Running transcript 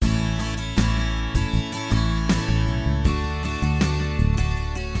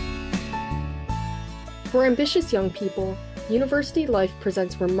For ambitious young people, university life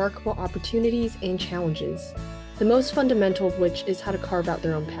presents remarkable opportunities and challenges, the most fundamental of which is how to carve out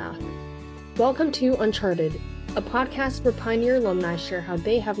their own path. Welcome to Uncharted, a podcast where Pioneer alumni share how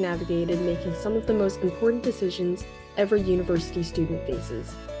they have navigated making some of the most important decisions every university student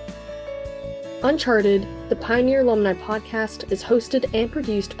faces. Uncharted, the Pioneer Alumni Podcast, is hosted and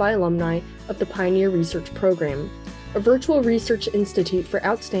produced by alumni of the Pioneer Research Program, a virtual research institute for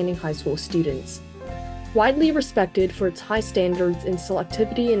outstanding high school students. Widely respected for its high standards in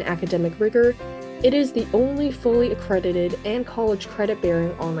selectivity and academic rigor, it is the only fully accredited and college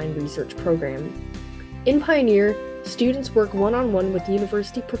credit-bearing online research program. In Pioneer, students work one-on-one with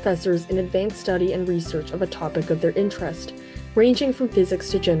university professors in advanced study and research of a topic of their interest, ranging from physics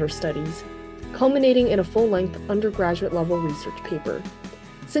to gender studies, culminating in a full-length undergraduate-level research paper.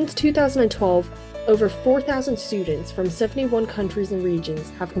 Since 2012, over 4,000 students from 71 countries and regions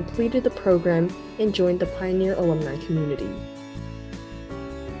have completed the program and joined the Pioneer alumni community.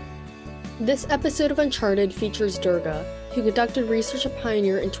 This episode of Uncharted features Durga, who conducted research at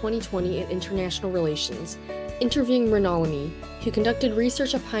Pioneer in 2020 in international relations, interviewing Mrinalini, who conducted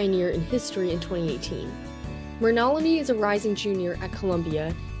research at Pioneer in history in 2018. Mrinalini is a rising junior at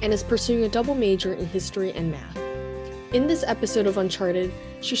Columbia and is pursuing a double major in history and math. In this episode of Uncharted,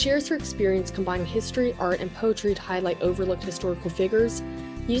 she shares her experience combining history, art, and poetry to highlight overlooked historical figures,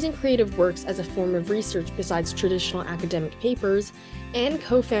 using creative works as a form of research besides traditional academic papers, and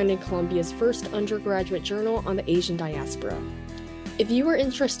co-founding Columbia's first undergraduate journal on the Asian diaspora. If you are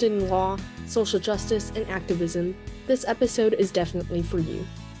interested in law, social justice, and activism, this episode is definitely for you.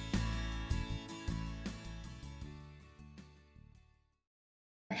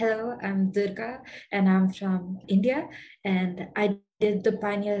 Hello, I'm Durga and I'm from India, and I did the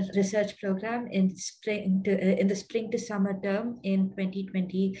Pioneer Research Program in the spring to summer term in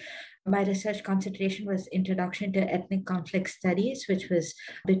 2020. My research concentration was Introduction to Ethnic Conflict Studies, which was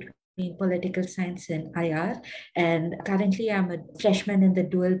between political science and IR. And currently I'm a freshman in the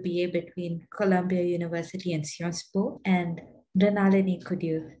dual BA between Columbia University and Sciences Po. And Mrinalini, could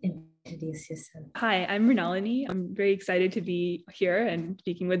you introduce yourself? Hi, I'm Mrinalini. I'm very excited to be here and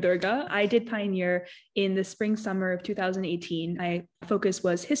speaking with Durga. I did Pioneer in the spring-summer of 2018. My focus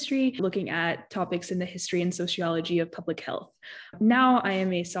was history, looking at topics in the history and sociology of public health. Now I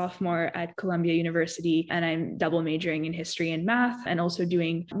am a sophomore at Columbia University, and I'm double majoring in history and math, and also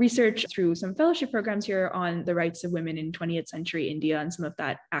doing research through some fellowship programs here on the rights of women in 20th century India and some of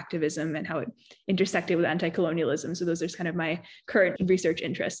that activism and how it intersected with anti-colonialism. So those are kind of my current research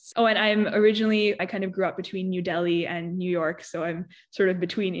interests. Oh, and I kind of grew up between New Delhi and New York, so I'm sort of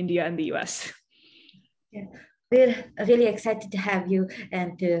between India and the US. Yeah. We're really excited to have you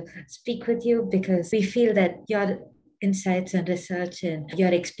and to speak with you because we feel that your insights and research and your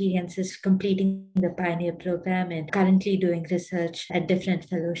experiences completing the Pioneer program and currently doing research at different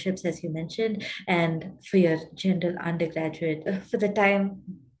fellowships, as you mentioned, and for your general undergraduate, for the time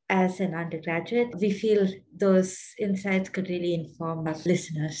as an undergraduate, we feel those insights could really inform our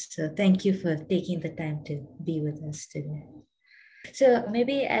listeners. So thank you for taking the time to be with us today. So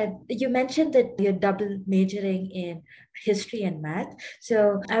maybe you mentioned that you're double majoring in history and math.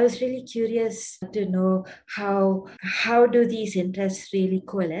 So I was really curious to know how do these interests really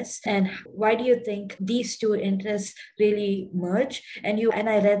coalesce, and why do you think these two interests really merge? And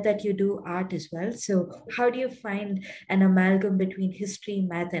I read that you do art as well. So how do you find an amalgam between history,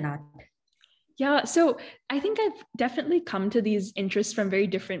 math, and art? Yeah, so I think I've definitely come to these interests from very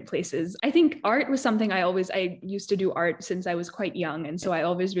different places. I think art was something I used to do art since I was quite young. And so I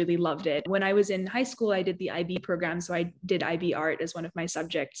always really loved it. When I was in high school, I did the IB program. So I did IB art as one of my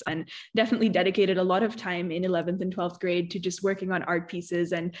subjects and definitely dedicated a lot of time in 11th and 12th grade to just working on art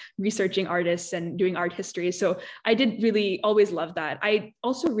pieces and researching artists and doing art history. So I did really always love that. I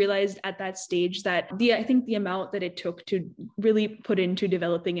also realized at that stage that I think the amount that it took to really put into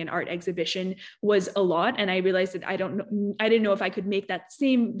developing an art exhibition was a lot. And I realized that I didn't know if I could make that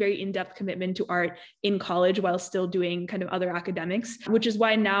same very in-depth commitment to art in college while still doing kind of other academics, which is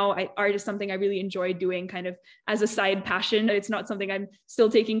why now art is something I really enjoy doing kind of as a side passion. It's not something I'm still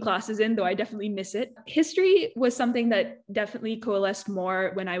taking classes in, though I definitely miss it. History was something that definitely coalesced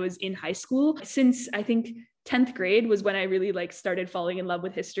more when I was in high school, since I think 10th grade was when I really like started falling in love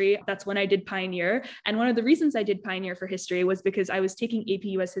with history. That's when I did Pioneer. And one of the reasons I did Pioneer for history was because I was taking AP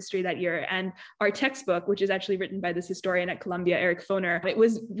US history that year. And our textbook, which is actually written by this historian at Columbia, Eric Foner, it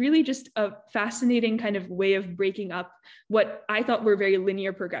was really just a fascinating kind of way of breaking up what I thought were very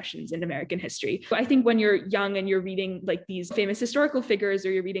linear progressions in American history. So I think when you're young and you're reading like these famous historical figures,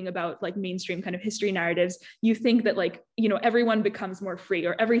 or you're reading about like mainstream kind of history narratives, you think that like, you know, everyone becomes more free,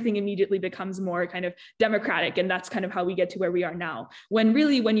 or everything immediately becomes more kind of democratic. And that's kind of how we get to where we are now. When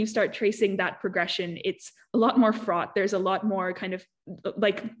really, when you start tracing that progression, it's a lot more fraught. There's a lot more kind of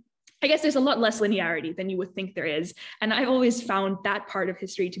like, I guess there's a lot less linearity than you would think there is. And I've always found that part of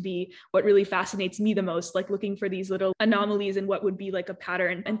history to be what really fascinates me the most, like looking for these little anomalies and what would be like a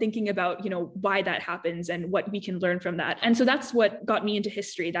pattern, and thinking about, you know, why that happens and what we can learn from that. And so that's what got me into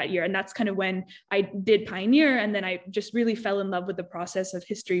history that year. And that's kind of when I did Pioneer. And then I just really fell in love with the process of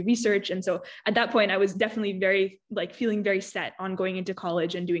history research. And so at that point, I was definitely very like feeling very set on going into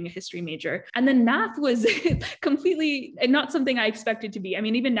college and doing a history major. And then math was completely not something I expected to be. I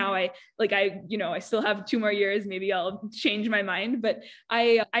mean, even now I still have 2 more years, maybe I'll change my mind, but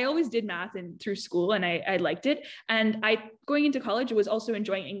I always did math through school, and I liked it. And going into college, I was also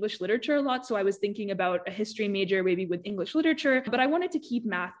enjoying English literature a lot. So I was thinking about a history major, maybe with English literature, but I wanted to keep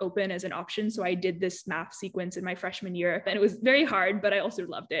math open as an option. So I did this math sequence in my freshman year, and it was very hard, but I also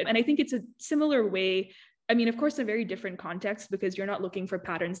loved it. And I think it's a similar way. I mean, of course, a very different context, because you're not looking for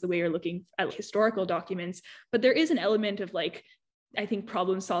patterns the way you're looking at historical documents, but there is an element of like, I think,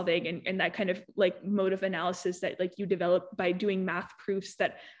 problem solving and that kind of like mode of analysis that like you develop by doing math proofs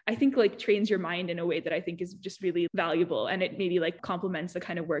that I think like trains your mind in a way that I think is just really valuable. And it maybe like complements the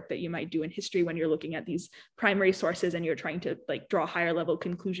kind of work that you might do in history when you're looking at these primary sources and you're trying to like draw higher level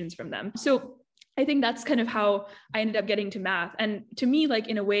conclusions from them. So I think that's kind of how I ended up getting to math. And to me, like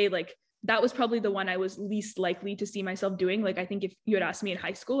in a way, like that was probably the one I was least likely to see myself doing. Like, I think if you had asked me in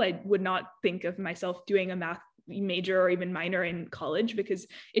high school, I would not think of myself doing a math major or even minor in college, because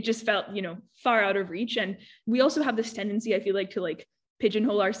it just felt, you know, far out of reach. And we also have this tendency, I feel like, to like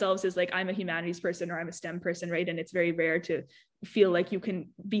pigeonhole ourselves as like, I'm a humanities person or I'm a STEM person, right? And it's very rare to feel like you can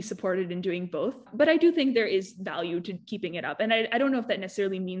be supported in doing both. But I do think there is value to keeping it up. And I don't know if that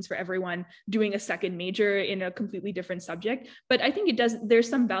necessarily means for everyone doing a second major in a completely different subject, but I think it does, there's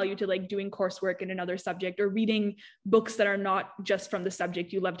some value to like doing coursework in another subject or reading books that are not just from the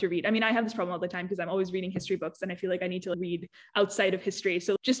subject you love to read. I mean, I have this problem all the time because I'm always reading history books and I feel like I need to read outside of history.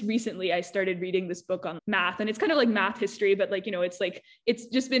 So just recently I started reading this book on math, and it's kind of like math history, but like, you know, it's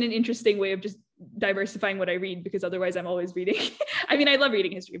just been an interesting way of just diversifying what I read, because otherwise I'm always reading. I mean, I love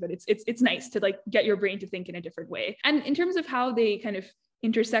reading history, but it's nice to like get your brain to think in a different way. And in terms of how they kind of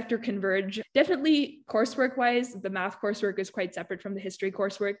intersect or converge, definitely coursework wise, the math coursework is quite separate from the history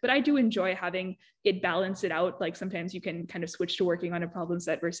coursework, but I do enjoy having it balance it out. Like sometimes you can kind of switch to working on a problem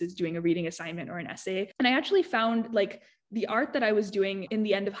set versus doing a reading assignment or an essay. And I actually found like the art that I was doing in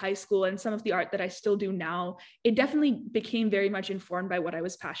the end of high school and some of the art that I still do now, it definitely became very much informed by what I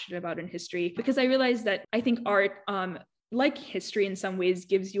was passionate about in history, because I realized that I think art, like history in some ways,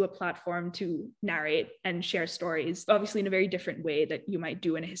 gives you a platform to narrate and share stories, obviously in a very different way that you might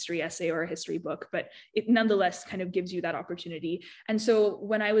do in a history essay or a history book, but it nonetheless kind of gives you that opportunity. And so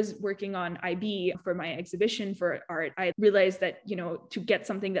when I was working on IB for my exhibition for art, I realized that, you know, to get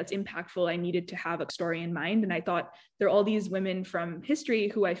something that's impactful, I needed to have a story in mind. And I thought there are all these women from history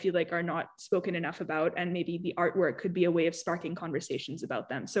who I feel like are not spoken enough about, and maybe the artwork could be a way of sparking conversations about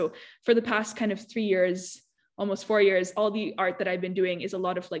them. So for the past kind of 3 years, almost 4 years, all the art that I've been doing is a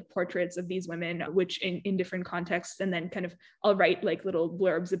lot of like portraits of these women, which in different contexts, and then kind of I'll write like little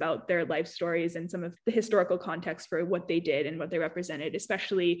blurbs about their life stories and some of the historical context for what they did and what they represented,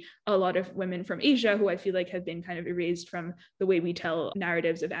 especially a lot of women from Asia who I feel like have been kind of erased from the way we tell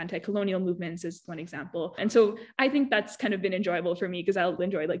narratives of anti-colonial movements, is one example. And so I think that's kind of been enjoyable for me, because I'll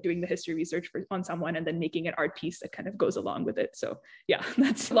enjoy like doing the history research on someone and then making an art piece that kind of goes along with it. So yeah,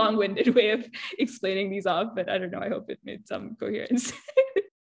 that's a long-winded way of explaining these off, but I don't know, I hope it made some coherence.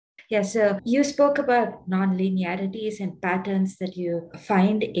 Yeah, so you spoke about non-linearities and patterns that you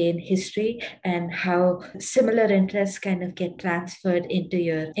find in history, and how similar interests kind of get transferred into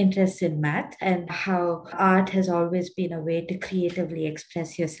your interests in math, and how art has always been a way to creatively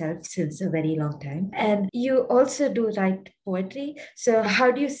express yourself since a very long time. And you also do write poetry. So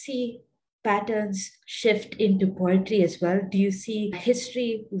how do you see patterns shift into poetry as well? Do you see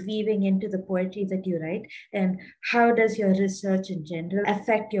history weaving into the poetry that you write? And how does your research in general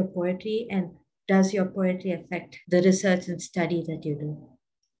affect your poetry? And does your poetry affect the research and study that you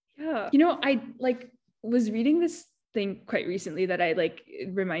do? Yeah. You know, I like was reading this thing quite recently that I like, it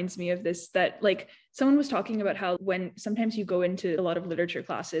reminds me of this, that like someone was talking about how when sometimes you go into a lot of literature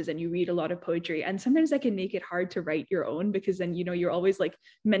classes and you read a lot of poetry, and sometimes that can make it hard to write your own, because then, you're always like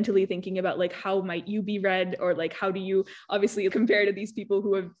mentally thinking about like, how might you be read? Or like, how do you obviously compare to these people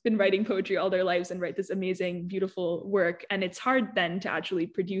who have been writing poetry all their lives and write this amazing, beautiful work? And it's hard then to actually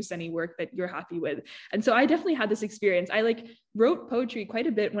produce any work that you're happy with. And so I definitely had this experience. I like wrote poetry quite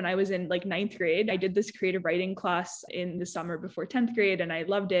a bit when I was in like 9th grade. I did this creative writing class in the summer before 10th grade and I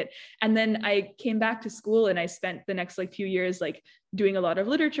loved it. And then I came back to school and I spent the next like few years like doing a lot of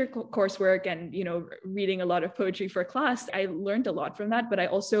literature coursework and, reading a lot of poetry for class. I learned a lot from that, but I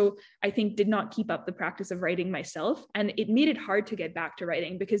also, I think, did not keep up the practice of writing myself. And it made it hard to get back to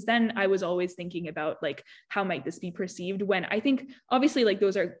writing, because then I was always thinking about like, how might this be perceived? When I think obviously like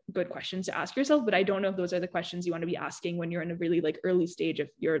those are good questions to ask yourself, but I don't know if those are the questions you want to be asking when you're in a really like early stage of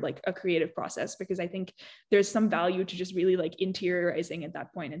your like a creative process, because I think there's some value to just really like interiorizing at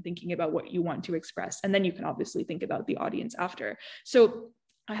that point and thinking about what you want to express. And then you can obviously think about the audience after. So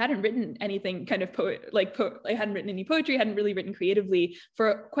I hadn't written anything kind of I hadn't written any poetry, hadn't really written creatively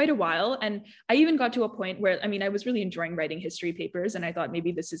for quite a while. And I even got to a point where, I was really enjoying writing history papers. And I thought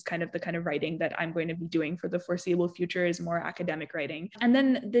maybe this is kind of the kind of writing that I'm going to be doing for the foreseeable future, is more academic writing. And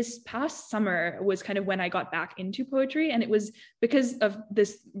then this past summer was kind of when I got back into poetry. And it was because of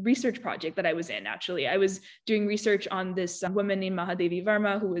this research project that I was in, actually. I was doing research on this woman named Mahadevi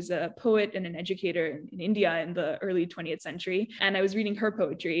Verma, who was a poet and an educator in India in the early 20th century. And I was reading her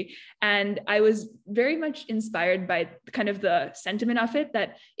poetry. And I was very much inspired by kind of the sentiment of it,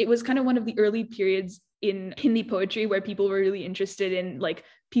 that it was kind of one of the early periods in Hindi poetry where people were really interested in like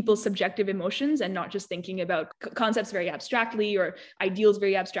people's subjective emotions and not just thinking about concepts very abstractly or ideals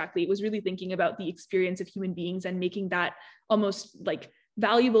very abstractly. It was really thinking about the experience of human beings and making that almost like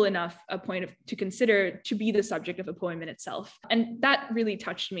valuable enough a point to consider to be the subject of a poem in itself. And that really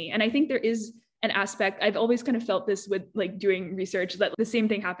touched me. And I think there is an aspect, I've always kind of felt this with like doing research, that the same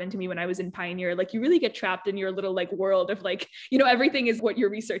thing happened to me when I was in Pioneer. Like you really get trapped in your little like world of like, everything is what you're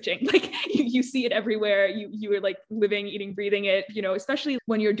researching. Like you see it everywhere. You are like living, eating, breathing it, especially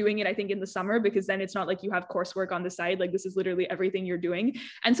when you're doing it, I think in the summer, because then it's not like you have coursework on the side. Like this is literally everything you're doing.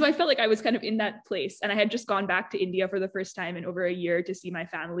 And so I felt like I was kind of in that place, and I had just gone back to India for the first time in over a year to see my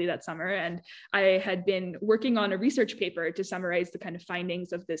family that summer. And I had been working on a research paper to summarize the kind of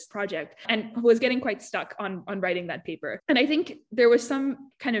findings of this project, and was getting quite stuck on writing that paper. And I think there was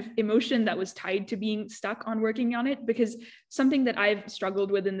some kind of emotion that was tied to being stuck on working on it, because something that I've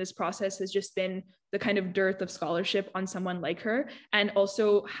struggled with in this process has just been the kind of dearth of scholarship on someone like her, and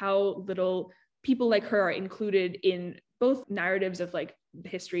also how little people like her are included in both narratives of like the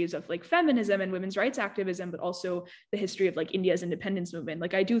histories of like feminism and women's rights activism, but also the history of like India's independence movement.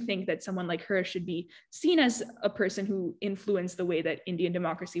 Like I do think that someone like her should be seen as a person who influenced the way that Indian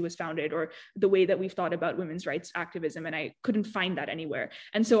democracy was founded, or the way that we've thought about women's rights activism. And I couldn't find that anywhere.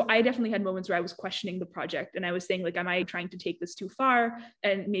 And so I definitely had moments where I was questioning the project, and I was saying like, am I trying to take this too far?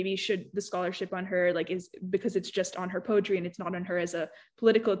 And maybe should the scholarship on her, like, is because it's just on her poetry and it's not on her as a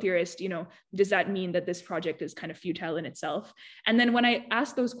political theorist, does that mean that this project is kind of futile in itself? And then when I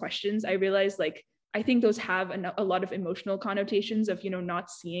asked those questions, I realized like, I think those have a lot of emotional connotations of, not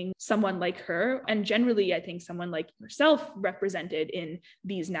seeing someone like her. And generally, I think someone like yourself represented in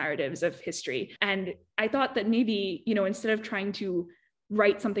these narratives of history. And I thought that maybe, instead of trying to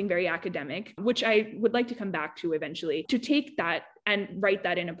write something very academic, which I would like to come back to eventually, to take that and write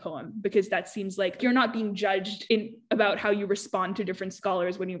that in a poem, because that seems like you're not being judged about how you respond to different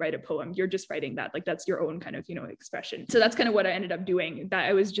scholars when you write a poem. You're just writing that, like that's your own kind of, expression. So that's kind of what I ended up doing. That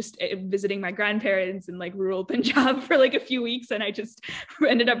I was just visiting my grandparents in like rural Punjab for like a few weeks, and I just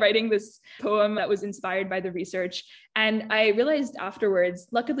ended up writing this poem that was inspired by the research. And I realized afterwards,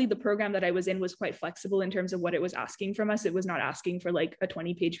 luckily the program that I was in was quite flexible in terms of what it was asking from us. It was not asking for like a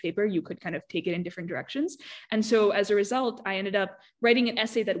 20-page paper. You could kind of take it in different directions. And so as a result, I ended up writing an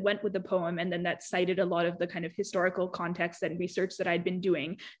essay that went with the poem, and then that cited a lot of the kind of historical context and research that I'd been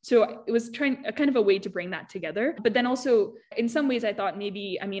doing. So it was kind of a way to bring that together. But then also in some ways I thought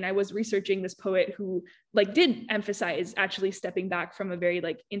maybe, I was researching this poet who like did emphasize actually stepping back from a very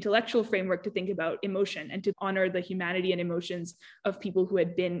like intellectual framework to think about emotion and to honor the humanity and emotions of people who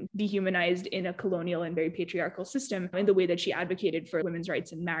had been dehumanized in a colonial and very patriarchal system, in the way that she advocated for women's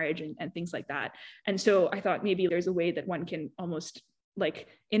rights and marriage and things like that. And so I thought maybe there's a way that one can almost like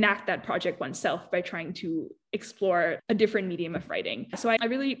enact that project oneself by trying to explore a different medium of writing. So I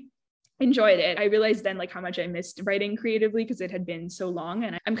really enjoyed it. I realized then like how much I missed writing creatively because it had been so long.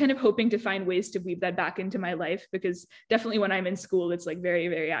 And I'm kind of hoping to find ways to weave that back into my life, because definitely when I'm in school, it's like very,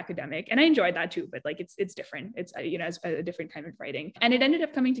 very academic. And I enjoyed that too, but like it's different. It's, it's a different kind of writing. And it ended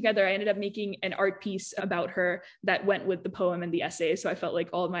up coming together. I ended up making an art piece about her that went with the poem and the essay. So I felt like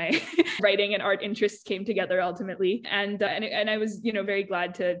all my writing and art interests came together ultimately. And I was, very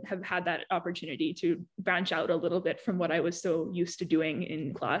glad to have had that opportunity to branch out a little bit from what I was so used to doing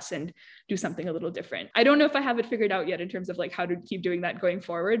in class and do something a little different. I don't know if I have it figured out yet in terms of like how to keep doing that going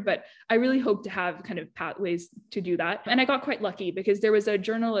forward, but I really hope to have kind of pathways to do that. And I got quite lucky because there was a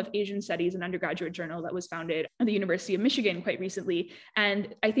Journal of Asian Studies, an undergraduate journal that was founded at the University of Michigan quite recently.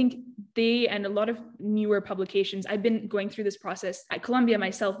 And I think they and a lot of newer publications, I've been going through this process at Columbia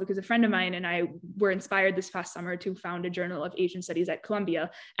myself because a friend of mine and I were inspired this past summer to found a Journal of Asian Studies at Columbia.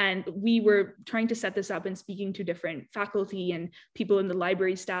 And we were trying to set this up and speaking to different faculty and people in the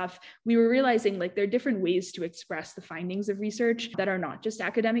library staff. We were realizing like there are different ways to express the findings of research that are not just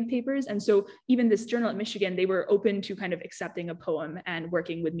academic papers. And so even this journal at Michigan, they were open to kind of accepting a poem and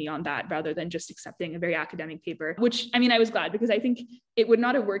working with me on that rather than just accepting a very academic paper, which I was glad because I think it would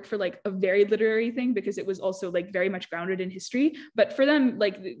not have worked for like a very literary thing because it was also like very much grounded in history. But for them,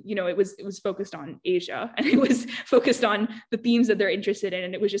 like, it was focused on Asia and it was focused on the themes that they're interested in.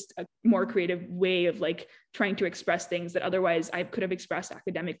 And it was just a more creative way of like trying to express things that otherwise I could have expressed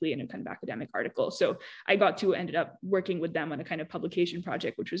academically in a kind of academic article. So I got to ended up working with them on a kind of publication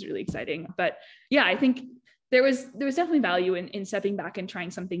project, which was really exciting. But yeah, I think there was definitely value in stepping back and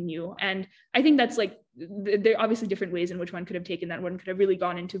trying something new. And I think that's like, there are obviously different ways in which one could have taken that. One could have really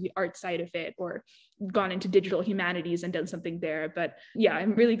gone into the art side of it or gone into digital humanities and done something there. But yeah,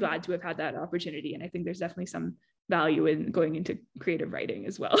 I'm really glad to have had that opportunity. And I think there's definitely some value in going into creative writing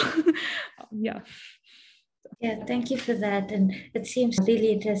as well. Yeah. Yeah, thank you for that. And it seems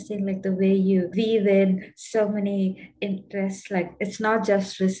really interesting, like the way you weave in so many interests. Like it's not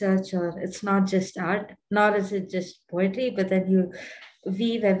just research or it's not just art, nor is it just poetry, but then you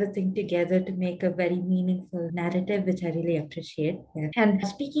weave everything together to make a very meaningful narrative, which I really appreciate. Yeah. And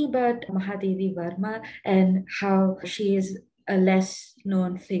speaking about Mahadevi Verma and how she is a less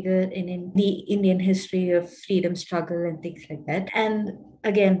known figure in the Indian history of freedom struggle and things like that. And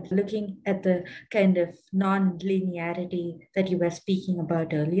again, looking at the kind of non-linearity that you were speaking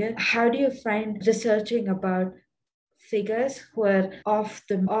about earlier, how do you find researching about figures who are off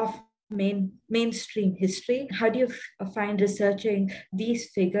mainstream history? How do you find researching these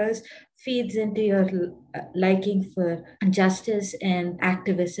figures feeds into your liking for justice and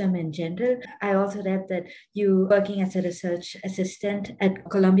activism in general? I also read that you working as a research assistant at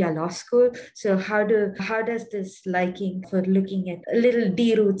Columbia Law School. So how does this liking for looking at little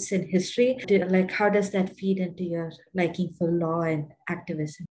D roots in history, how does that feed into your liking for law and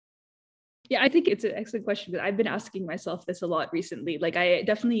activism? Yeah, I think it's an excellent question because I've been asking myself this a lot recently. Like I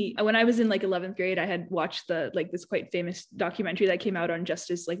definitely, when I was in like 11th grade, I had watched this quite famous documentary that came out on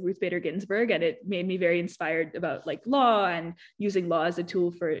Justice, like Ruth Bader Ginsburg, and it made me very inspired about like law and using law as a tool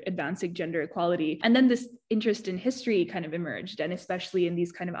for advancing gender equality. And then this interest in history kind of emerged, and especially in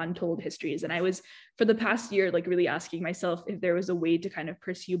these kind of untold histories. And I was, for the past year, like really asking myself if there was a way to kind of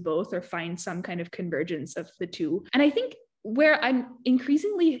pursue both or find some kind of convergence of the two. And I think where I'm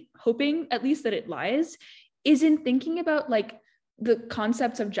increasingly hoping, at least, that it lies, is in thinking about like the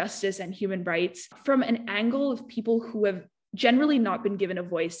concepts of justice and human rights from an angle of people who have generally not been given a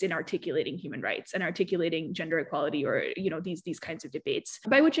voice in articulating human rights and articulating gender equality or, these kinds of debates.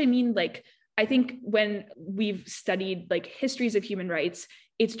 By which I mean, like, I think when we've studied like histories of human rights,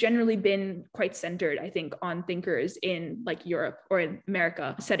 it's generally been quite centered, I think, on thinkers in like Europe or in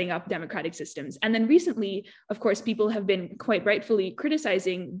America setting up democratic systems. And then recently, of course, people have been quite rightfully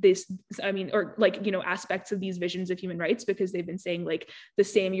criticizing this, aspects of these visions of human rights, because they've been saying like the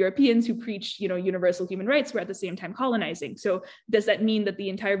same Europeans who preach, universal human rights were at the same time colonizing. So does that mean that the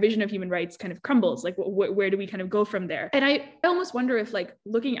entire vision of human rights kind of crumbles? Like where do we kind of go from there? And I almost wonder if like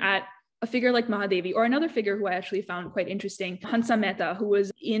looking at a figure like Mahadevi, or another figure who I actually found quite interesting, Hansa Mehta, who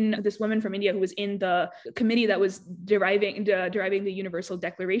was this woman from India who was in the committee that was deriving the Universal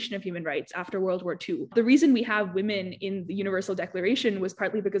Declaration of Human Rights after World War II. The reason we have women in the Universal Declaration was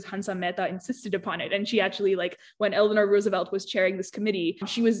partly because Hansa Mehta insisted upon it. And she actually, like, when Eleanor Roosevelt was chairing this committee,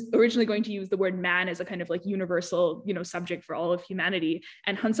 she was originally going to use the word man as a kind of like universal, subject for all of humanity.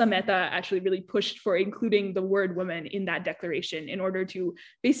 And Hansa Mehta actually really pushed for including the word woman in that declaration in order to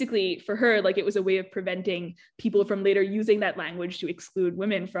basically, for her, like, it was a way of preventing people from later using that language to exclude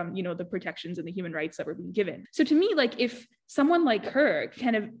women from, the protections and the human rights that were being given. So to me, like, if someone like her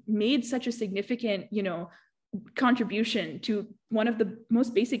kind of made such a significant, contribution to one of the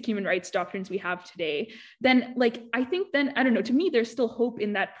most basic human rights doctrines we have today, then I think then, I don't know, to me, there's still hope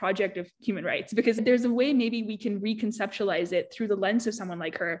in that project of human rights, because there's a way maybe we can reconceptualize it through the lens of someone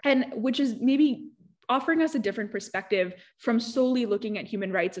like her, and which is maybe offering us a different perspective from solely looking at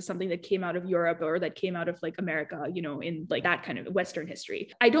human rights as something that came out of Europe or that came out of America, in that kind of Western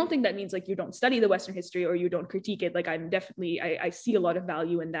history. I don't think that means you don't study the Western history or you don't critique it. I'm definitely, I see a lot of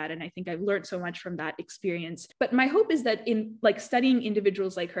value in that. And I think I've learned so much from that experience. But my hope is that in studying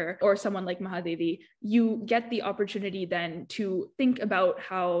individuals like her or someone like Mahadevi, you get the opportunity then to think about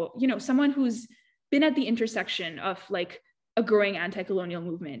how, someone who's been at the intersection of a growing anti-colonial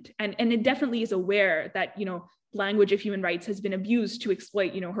movement. And it definitely is aware that, language of human rights has been abused to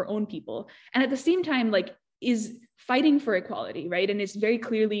exploit, her own people. And at the same time, is fighting for equality, right? And is very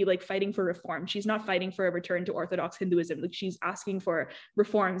clearly fighting for reform. She's not fighting for a return to Orthodox Hinduism. She's asking for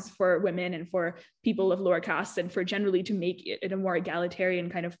reforms for women and for people of lower castes, and for generally to make it a more egalitarian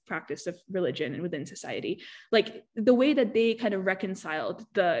kind of practice of religion and within society. The way that they kind of reconciled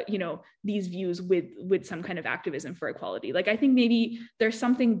the, these views with some kind of activism for equality. I think maybe there's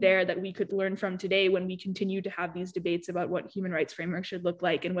something there that we could learn from today when we continue to have these debates about what human rights framework should look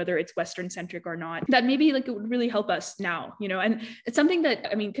like and whether it's Western centric or not, that maybe it would really help us now, and it's something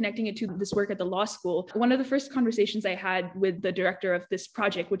that, connecting it to this work at the law school, one of the first conversations I had with the director of this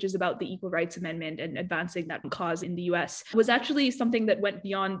project, which is about the Equal Rights Amendment and advancing that cause in the US, was actually something that went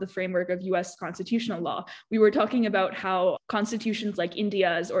beyond the framework of US constitutional law. We were talking about how constitutions like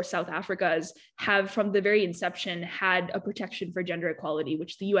India's or South Africa's have from the very inception had a protection for gender equality,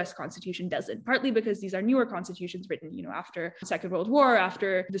 which the US Constitution doesn't, partly because these are newer constitutions written, after the Second World War,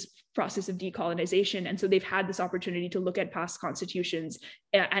 after this process of decolonization. And so they've had this opportunity to look at past constitutions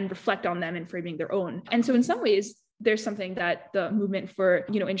and reflect on them and framing their own. And so in some ways, there's something that the movement for,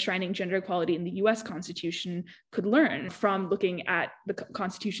 enshrining gender equality in the US Constitution could learn from looking at the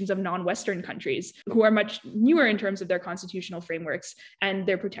constitutions of non-Western countries who are much newer in terms of their constitutional frameworks and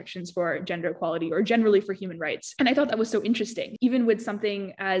their protections for gender equality or generally for human rights. And I thought that was so interesting, even with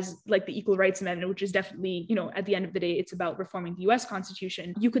something as the Equal Rights Amendment, which is definitely, at the end of the day, it's about reforming the US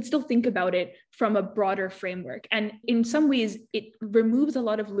Constitution. You could still think about it from a broader framework. And in some ways, it removes a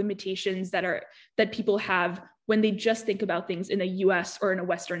lot of limitations that people have when they just think about things in a US or in a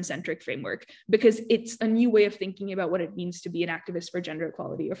Western-centric framework, because it's a new way of thinking about what it means to be an activist for gender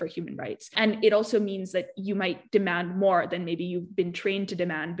equality or for human rights. And it also means that you might demand more than maybe you've been trained to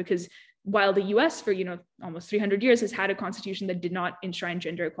demand, because while the US for, almost 300 years has had a constitution that did not enshrine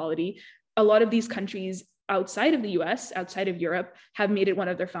gender equality, a lot of these countries outside of the US, outside of Europe, have made it one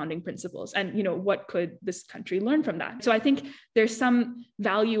of their founding principles. And, what could this country learn from that? So I think there's some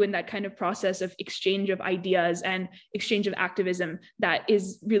value in that kind of process of exchange of ideas and exchange of activism that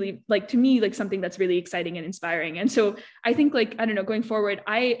is really, to me, something that's really exciting and inspiring. And so I think, I don't know, going forward,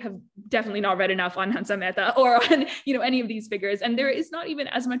 I have definitely not read enough on Hansa Mehta or on, any of these figures. And there is not even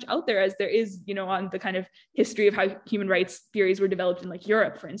as much out there as there is, on the kind of history of how human rights theories were developed in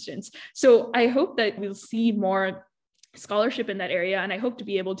Europe, for instance. So I hope that we'll see more scholarship in that area. And I hope to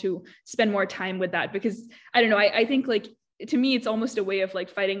be able to spend more time with that, because I don't know, I think to me, it's almost a way of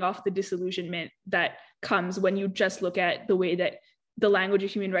fighting off the disillusionment that comes when you just look at the way that the language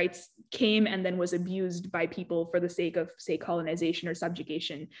of human rights came and then was abused by people for the sake of, say, colonization or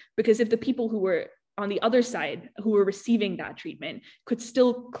subjugation. Because if the people who were on the other side, who were receiving that treatment, could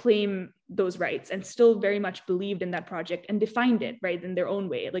still claim those rights and still very much believed in that project and defined it, right, in their own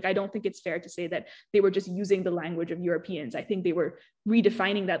way. I don't think it's fair to say that they were just using the language of Europeans. I think they were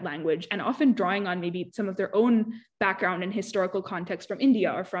redefining that language and often drawing on maybe some of their own background and historical context from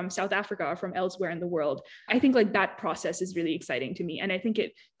India or from South Africa or from elsewhere in the world. I think that process is really exciting to me. And I think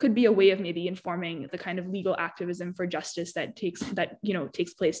it could be a way of maybe informing the kind of legal activism for justice that takes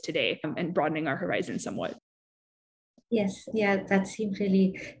place today, and broadening our horizon somewhat. Yes, yeah, that seemed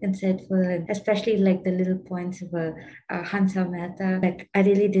really insightful, especially the little points about Hansa Mehta. I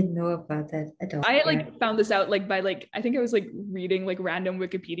really didn't know about that at all. I found this out by I think I was reading random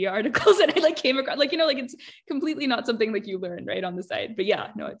Wikipedia articles and I came across it's completely not something you learn right on the side. But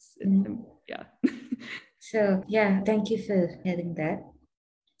yeah, no, it's yeah. So yeah, thank you for sharing that.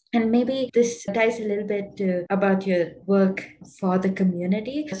 And maybe this ties a little bit about your work for the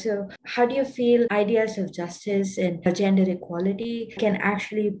community. So how do you feel ideas of justice and gender equality can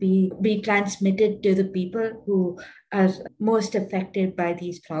actually be transmitted to the people who are most affected by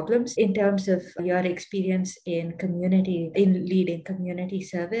these problems in terms of your experience in leading community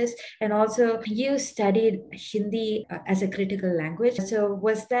service? And also you studied Hindi as a critical language. So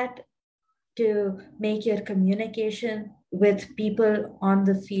was that to make your communication with people on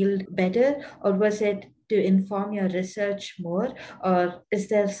the field better, or was it to inform your research more, or is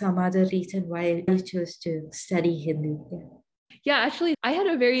there some other reason why you chose to study Hindi? Yeah, actually, I had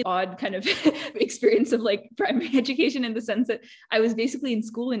a very odd kind of experience of like primary education in the sense that I was basically in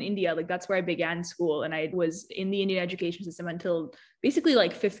school in India. Like that's where I began school. And I was in the Indian education system until basically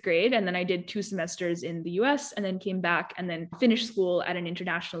like 5th grade. And then I did 2 semesters in the US and then came back and then finished school at an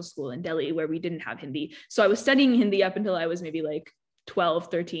international school in Delhi where we didn't have Hindi. So I was studying Hindi up until I was maybe like 12,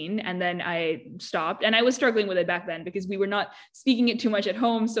 13. And then I stopped, and I was struggling with it back then because we were not speaking it too much at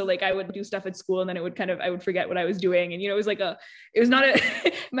home. So like I would do stuff at school and then it would I would forget what I was doing. And, it was like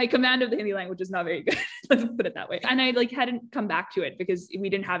my command of the Hindi language was not very good. Let's put it that way. And I like hadn't come back to it because we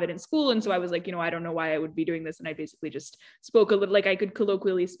didn't have it in school. And so I was like, I don't know why I would be doing this. And I basically just spoke a little, like I could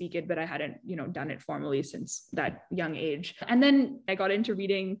colloquially speak it, but I hadn't, done it formally since that young age. And then I got into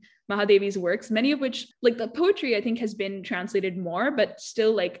reading Mahadevi's works, many of which, like the poetry, I think has been translated more, but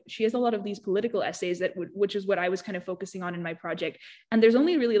still like she has a lot of these political essays which is what I was kind of focusing on in my project. And there's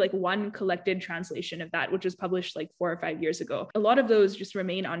only really like one collected translation of that, which was published like 4 or 5 years ago. A lot of those just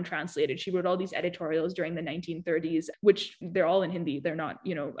remain untranslated. She wrote all these editorials during the 1930s, which they're all in Hindi. They're not,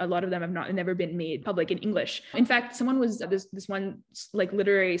 a lot of them have never been made public in English. In fact, someone was, this one like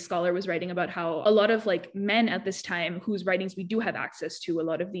literary scholar was writing about how a lot of like men at this time whose writings we do have access to, a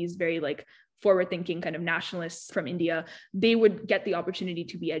lot of these very like forward-thinking kind of nationalists from India, they would get the opportunity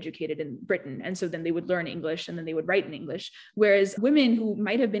to be educated in Britain. And so then they would learn English and then they would write in English. Whereas women who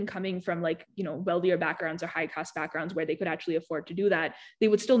might have been coming from like, wealthier backgrounds or high caste backgrounds where they could actually afford to do that, they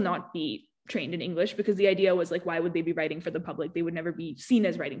would still not be trained in English because the idea was like, why would they be writing for the public? They would never be seen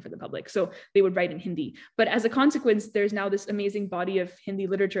as writing for the public. So they would write in Hindi. But as a consequence, there's now this amazing body of Hindi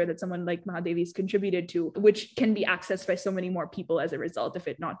literature that someone like Mahadevi's contributed to, which can be accessed by so many more people as a result of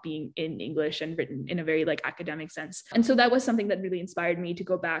it not being in English and written in a very like academic sense. And so that was something that really inspired me to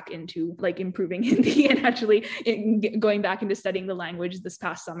go back into like improving Hindi and actually going back into studying the language this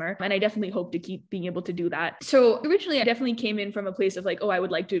past summer. And I definitely hope to keep being able to do that. So originally I definitely came in from a place of like, oh, I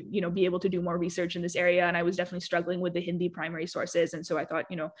would like to, be able to do more research in this area. And I was definitely struggling with the Hindi primary sources. And so I thought,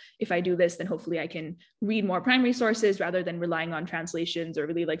 if I do this, then hopefully I can read more primary sources rather than relying on translations or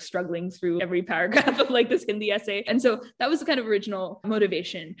really like struggling through every paragraph of like this Hindi essay. And so that was the kind of original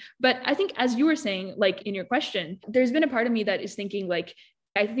motivation. But I think as you were saying, like in your question, there's been a part of me that is thinking like,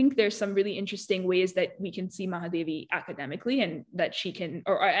 I think there's some really interesting ways that we can see Mahadevi academically and that she can,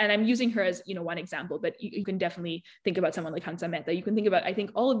 and I'm using her as, one example, but you can definitely think about someone like Hansa Mehta. You can think about, I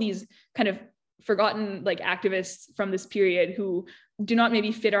think, all of these kind of forgotten like activists from this period who do not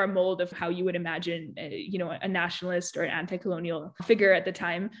maybe fit our mold of how you would imagine, a nationalist or an anti-colonial figure at the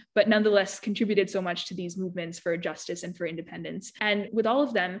time, but nonetheless contributed so much to these movements for justice and for independence. And with all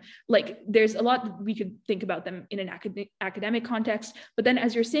of them, like there's a lot that we could think about them in an academic context, but then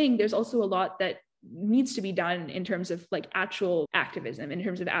as you're saying, there's also a lot that needs to be done in terms of like actual activism, in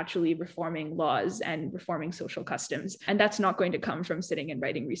terms of actually reforming laws and reforming social customs. And that's not going to come from sitting and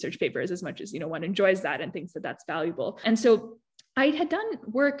writing research papers as much as, one enjoys that and thinks that that's valuable. And so I had done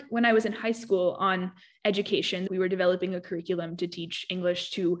work when I was in high school on education. We were developing a curriculum to teach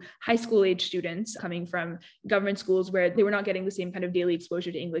English to high school age students coming from government schools where they were not getting the same kind of daily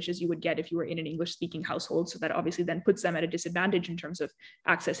exposure to English as you would get if you were in an English speaking household. So that obviously then puts them at a disadvantage in terms of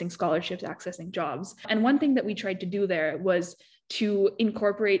accessing scholarships, accessing jobs. And one thing that we tried to do there was to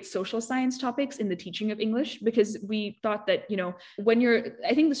incorporate social science topics in the teaching of English, because we thought that,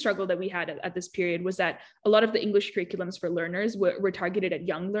 I think the struggle that we had at this period was that a lot of the English curriculums for learners were targeted at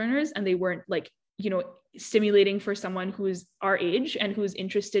young learners, and they weren't like, stimulating for someone who's our age and who's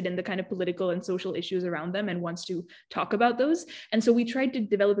interested in the kind of political and social issues around them and wants to talk about those. And so we tried to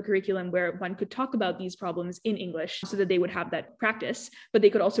develop a curriculum where one could talk about these problems in English so that they would have that practice, but they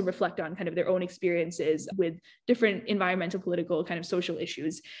could also reflect on kind of their own experiences with different environmental, political, kind of social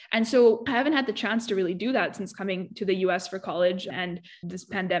issues. And so I haven't had the chance to really do that since coming to the US for college and this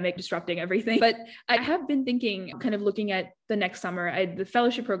pandemic disrupting everything. But I have been thinking, kind of looking at the next summer, the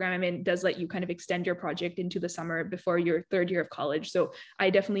fellowship program I'm in does let you kind of extend your project into the summer before your 3rd year of college. So I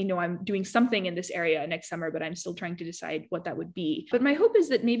definitely know I'm doing something in this area next summer, but I'm still trying to decide what that would be. But my hope is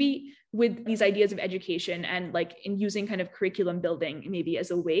that maybe with these ideas of education and like in using kind of curriculum building, maybe as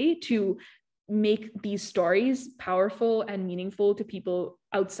a way to make these stories powerful and meaningful to people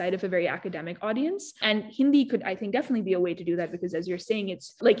outside of a very academic audience. And Hindi could, I think, definitely be a way to do that, because as you're saying,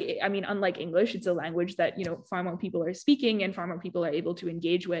 it's like, I mean, unlike English, it's a language that, you know, far more people are speaking and far more people are able to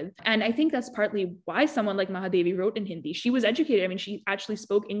engage with. And I think that's partly why someone like Mahadevi wrote in Hindi. She was educated. I mean, she actually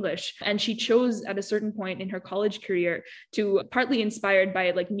spoke English, and she chose at a certain point in her college career to, partly inspired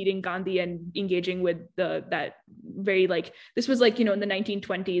by like meeting Gandhi and engaging with that very, like, this was like, you know, in the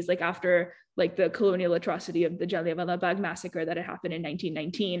 1920s, like after like the colonial atrocity of the Jallianwala Bagh massacre that had happened in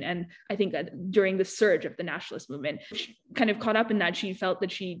 1919. And I think that during the surge of the nationalist movement, she kind of caught up in that. She felt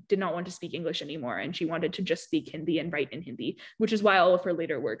that she did not want to speak English anymore, and she wanted to just speak Hindi and write in Hindi, which is why all of her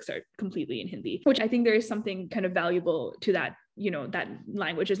later works are completely in Hindi, which I think there is something kind of valuable to that, you know, that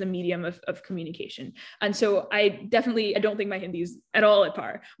language as a medium of communication. And so I don't think my Hindi is at all at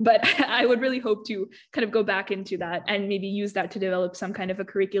par, but I would really hope to kind of go back into that and maybe use that to develop some kind of a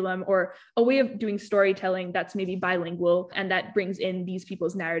curriculum or a way of doing storytelling that's maybe bilingual, and that brings in these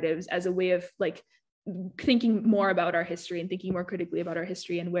people's narratives as a way of like thinking more about our history and thinking more critically about our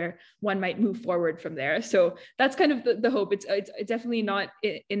history and where one might move forward from there. So that's kind of the hope. It's definitely not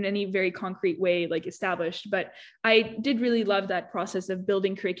in any very concrete way like established, but I did really love that process of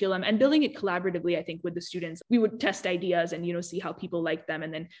building curriculum and building it collaboratively. I think with the students, we would test ideas and, you know, see how people like them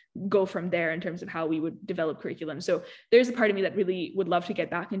and then go from there in terms of how we would develop curriculum. So there's a part of me that really would love to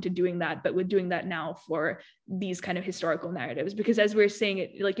get back into doing that, but with doing that now for these kind of historical narratives, because as we're saying,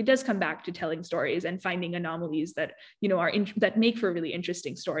 it does come back to telling stories and finding anomalies that, you know, that make for really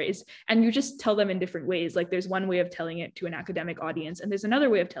interesting stories. And you just tell them in different ways. Like there's one way of telling it to an academic audience, and there's another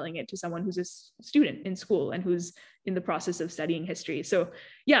way of telling it to someone who's a student in school and who's in the process of studying history. So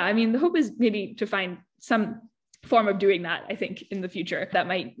yeah, I mean, the hope is maybe to find some form of doing that, I think, in the future that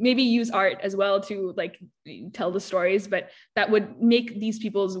might maybe use art as well to like tell the stories, but that would make these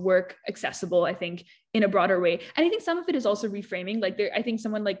people's work accessible, I think, in a broader way. And I think some of it is also reframing. Like I think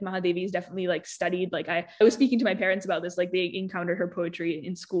someone like Mahadevi is definitely like studied, like I was speaking to my parents about this, like they encountered her poetry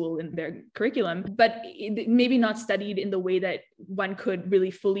in school in their curriculum, but maybe not studied in the way that one could really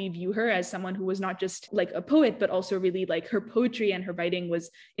fully view her as someone who was not just like a poet, but also really like her poetry and her writing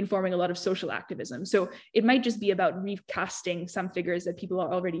was informing a lot of social activism. So it might just be about recasting some figures that people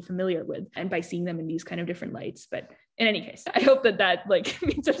are already familiar with, and by seeing them in these kind of different lights. But in any case, I hope that like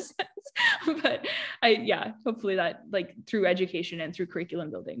made some sense. But hopefully that like through education and through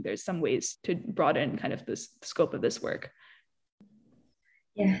curriculum building, there's some ways to broaden kind of this scope of this work.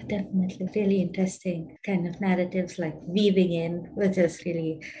 Yeah, definitely. Really interesting kind of narratives like weaving in, which is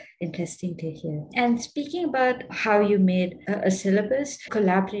really interesting to hear. And speaking about how you made a syllabus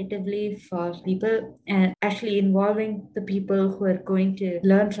collaboratively for people and actually involving the people who are going to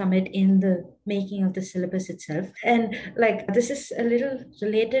learn from it in the making of the syllabus itself. And like this is a little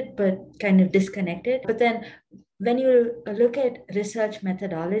related, but kind of disconnected. But then when you look at research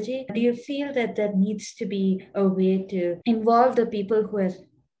methodology, do you feel that there needs to be a way to involve the people who are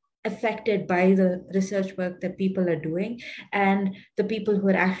affected by the research work that people are doing and the people who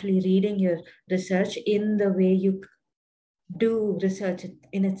are actually reading your research in the way you do research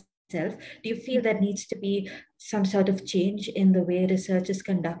in itself? Do you feel that needs to be some sort of change in the way research is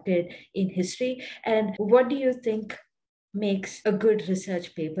conducted in history? And what do you think makes a good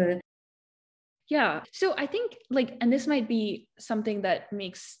research paper? Yeah. So I think like, and this might be something that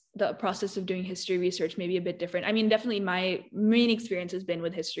makes the process of doing history research maybe a bit different. I mean, definitely my main experience has been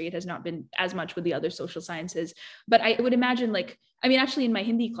with history. It has not been as much with the other social sciences, but I would imagine like, I mean, actually in my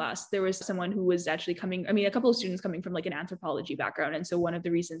Hindi class, there was someone who was actually a couple of students coming from like an anthropology background. And so one of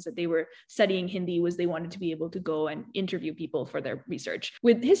the reasons that they were studying Hindi was they wanted to be able to go and interview people for their research.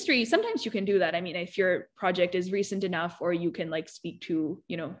 With history, sometimes you can do that. I mean, if your project is recent enough, or you can like speak to,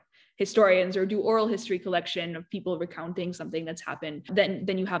 you know, historians or do oral history collection of people recounting something that's happened, then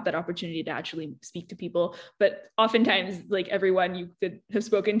you have that opportunity to actually speak to people. But oftentimes, like everyone you could have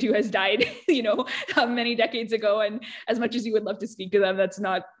spoken to has died, you know, many decades ago. And as much as you would love to speak to them, that's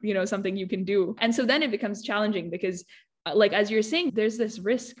not, you know, something you can do. And so then it becomes challenging because like, as you're saying, there's this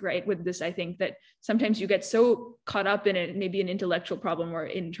risk, right, with this, I think, that sometimes you get so caught up in it, maybe an intellectual problem or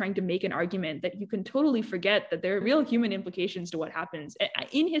in trying to make an argument, that you can totally forget that there are real human implications to what happens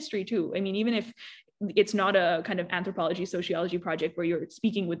in history too. I mean, even if it's not a kind of anthropology, sociology project where you're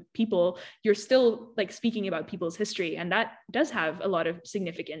speaking with people, you're still like speaking about people's history. And that does have a lot of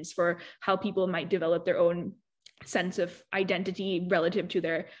significance for how people might develop their own sense of identity relative to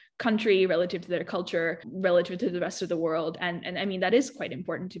their country, relative to their culture, relative to the rest of the world. And I mean, that is quite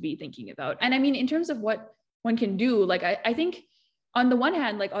important to be thinking about. And I mean, in terms of what one can do, like, I think on the one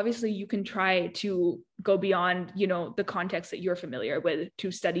hand, like, obviously you can try to go beyond, the context that you're familiar with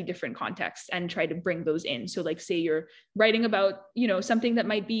to study different contexts and try to bring those in. So like, say you're writing about, something that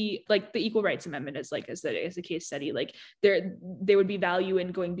might be like the Equal Rights Amendment as a case study, like there would be value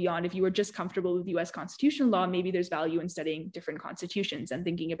in going beyond. If you were just comfortable with US constitutional law, maybe there's value in studying different constitutions and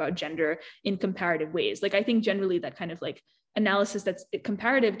thinking about gender in comparative ways. Like, I think generally that kind of like analysis that's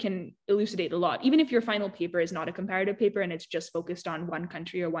comparative can elucidate a lot. Even if your final paper is not a comparative paper and it's just focused on one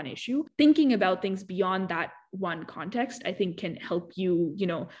country or one issue, thinking about things beyond that one context, I think can help you,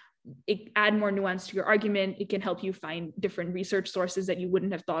 add more nuance to your argument. It can help you find different research sources that you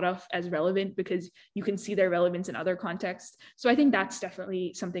wouldn't have thought of as relevant because you can see their relevance in other contexts. So I think that's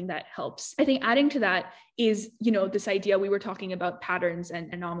definitely something that helps. I think adding to that is, this idea we were talking about patterns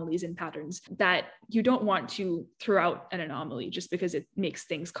and anomalies in patterns, that you don't want to throw out an anomaly just because it makes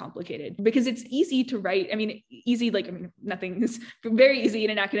things complicated, because it's easy to write. Nothing is very easy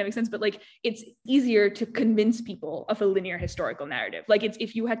in an academic sense, but like it's easier to convince people of a linear historical narrative. Like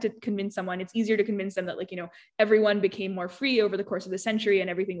if you had to convince someone, it's easier to convince them that everyone became more free over the course of the century and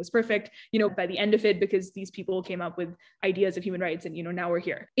everything was perfect, by the end of it, because these people came up with ideas of human rights and, now we're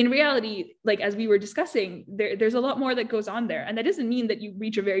here. In reality, like as we were discussing, there's a lot more that goes on there. And that doesn't mean that you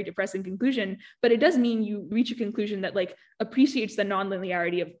reach a very depressing conclusion, but it does mean you reach a conclusion that like appreciates the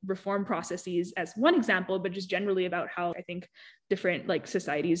nonlinearity of reform processes as one example, but just generally about how I think different like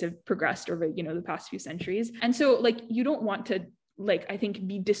societies have progressed over, the past few centuries. And so like, you don't want to I think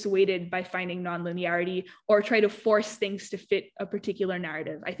be dissuaded by finding nonlinearity or try to force things to fit a particular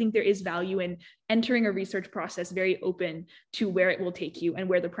narrative. I think there is value in entering a research process very open to where it will take you and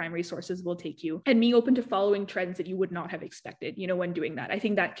where the primary sources will take you, and being open to following trends that you would not have expected, when doing that. I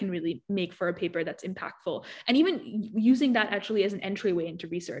think that can really make for a paper that's impactful. And even using that actually as an entryway into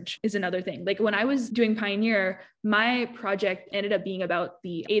research is another thing. Like when I was doing Pioneer, my project ended up being about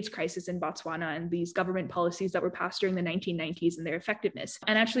the AIDS crisis in Botswana and these government policies that were passed during the 1990s and their effectiveness.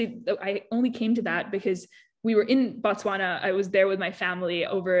 And actually, I only came to that because we were in Botswana. I was there with my family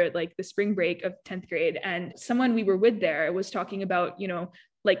over like the spring break of 10th grade. And someone we were with there was talking about,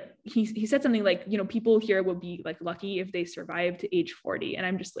 like he said something like, people here will be like lucky if they survive to age 40. And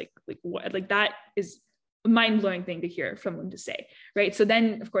I'm just like what? Like that is a mind-blowing thing to hear from him to say, right? So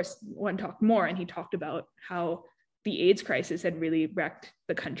then, of course, one talked more and he talked about how the AIDS crisis had really wrecked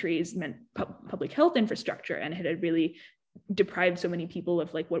the country's public health infrastructure and it had really deprived so many people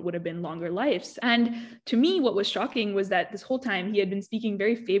of like what would have been longer lives. And to me, what was shocking was that this whole time he had been speaking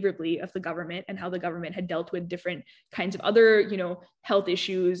very favorably of the government and how the government had dealt with different kinds of other, health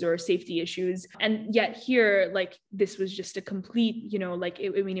issues or safety issues. And yet here, like this was just a complete,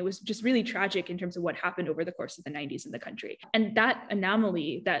 it was just really tragic in terms of what happened over the course of the 90s in the country. And that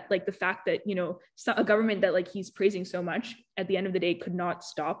anomaly, that like the fact that, a government that like he's praising so much at the end of the day could not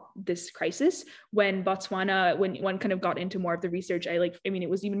stop this crisis. When Botswana, when one kind of got into more of the research, it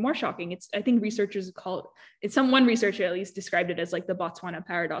was even more shocking. I think researchers one researcher at least described it as like the Botswana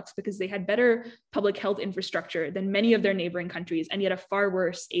paradox, because they had better public health infrastructure than many of their neighboring countries, and yet a far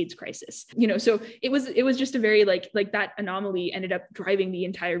worse AIDS crisis. So it was just a very like that anomaly ended up driving the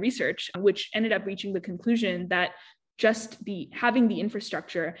entire research, which ended up reaching the conclusion that just having the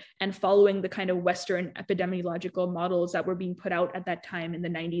infrastructure and following the kind of Western epidemiological models that were being put out at that time in the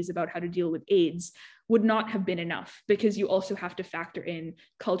 90s about how to deal with AIDS would not have been enough, because you also have to factor in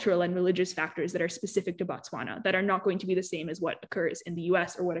cultural and religious factors that are specific to Botswana that are not going to be the same as what occurs in the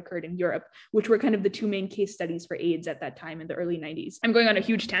US or what occurred in Europe, which were kind of the two main case studies for AIDS at that time in the early 90s. I'm going on a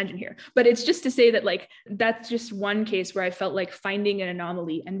huge tangent here, but it's just to say that like, that's just one case where I felt like finding an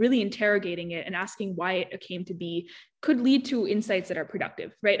anomaly and really interrogating it and asking why it came to be could lead to insights that are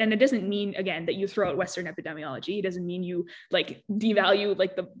productive, right? And it doesn't mean, again, that you throw out Western epidemiology. It doesn't mean you like devalue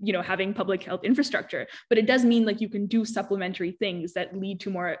like the, having public health infrastructure, but it does mean like you can do supplementary things that lead to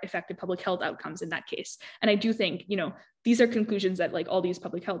more effective public health outcomes in that case. And I do think, these are conclusions that like all these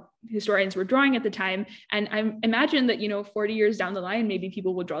public health historians were drawing at the time. And I imagine that, 40 years down the line, maybe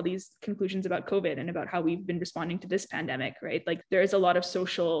people will draw these conclusions about COVID and about how we've been responding to this pandemic, right? Like there is a lot of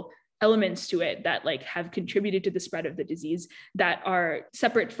social elements to it that like have contributed to the spread of the disease that are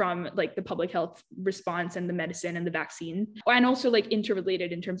separate from like the public health response and the medicine and the vaccine, and also like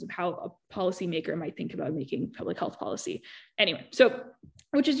interrelated in terms of how a policymaker might think about making public health policy. Anyway, so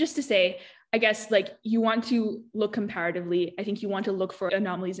which is just to say, I guess like you want to look comparatively. I think you want to look for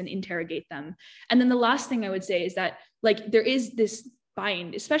anomalies and interrogate them. And then the last thing I would say is that like there is this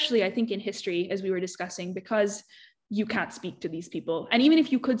bind, especially I think in history, as we were discussing, because you can't speak to these people. And even if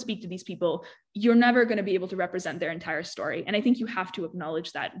you could speak to these people, you're never going to be able to represent their entire story. And I think you have to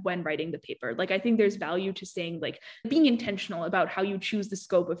acknowledge that when writing the paper. Like, I think there's value to saying, like, being intentional about how you choose the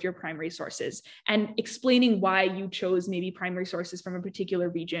scope of your primary sources and explaining why you chose maybe primary sources from a particular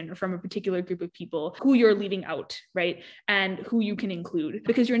region or from a particular group of people, who you're leaving out, right? And who you can include,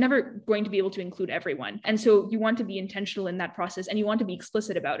 because you're never going to be able to include everyone. And so you want to be intentional in that process, and you want to be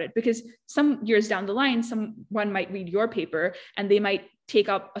explicit about it, because some years down the line, someone might read your paper and they might take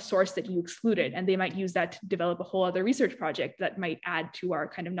up a source that you excluded, and they might use that to develop a whole other research project that might add to our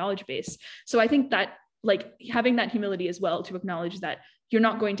kind of knowledge base. So I think that, like, having that humility as well to acknowledge that you're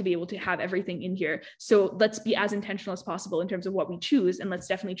not going to be able to have everything in here. So let's be as intentional as possible in terms of what we choose. And let's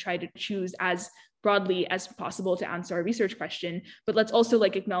definitely try to choose as broadly as possible to answer our research question, but let's also,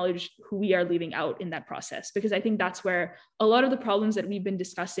 like, acknowledge who we are leaving out in that process, because I think that's where a lot of the problems that we've been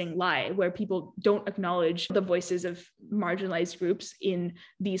discussing lie, where people don't acknowledge the voices of marginalized groups in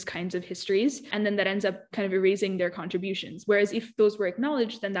these kinds of histories, and then that ends up kind of erasing their contributions. Whereas if those were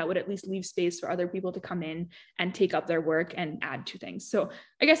acknowledged, then that would at least leave space for other people to come in and take up their work and add to things. So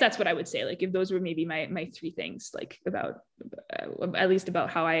I guess that's what I would say, like, if those were maybe my three things, like, about at least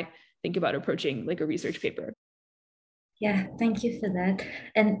about how I think about approaching, like, a research paper. Yeah, thank you for that.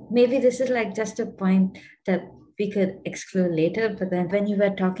 And maybe this is like just a point that we could explore later, but then when you were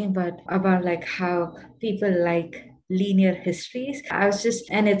talking about like how people like linear histories,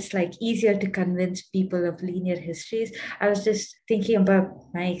 and it's like easier to convince people of linear histories. I was just thinking about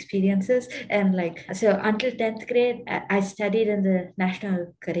my experiences, and like, so until 10th grade, I studied in the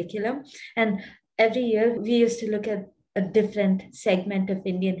national curriculum, and every year we used to look at a different segment of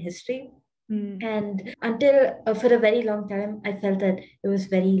Indian history. And until for a very long time, I felt that it was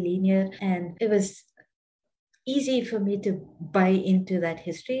very linear and it was easy for me to buy into that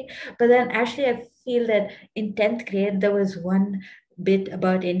history. But then actually, I feel that in 10th grade, there was one bit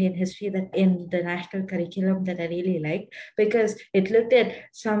about Indian history that in the national curriculum that I really liked, because it looked at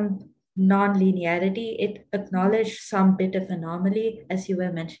some non-linearity. It acknowledged some bit of anomaly, as you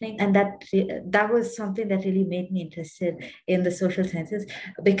were mentioning, and that was something that really made me interested in the social sciences,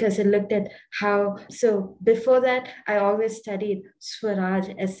 because it looked at how. So before that, I always studied Swaraj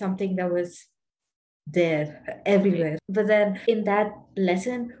as something that was there everywhere, but then in that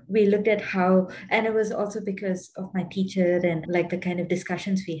lesson we looked at how, and it was also because of my teacher and like the kind of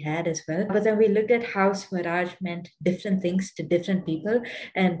discussions we had as well, but then we looked at how Swaraj meant different things to different people,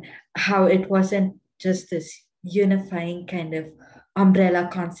 and how it wasn't just this unifying kind of umbrella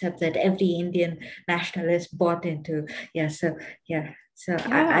concept that every Indian nationalist bought into. I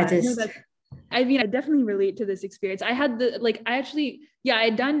just no, I mean, I definitely relate to this experience. I had I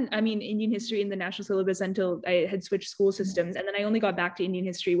had done, Indian history in the national syllabus until I had switched school systems. And then I only got back to Indian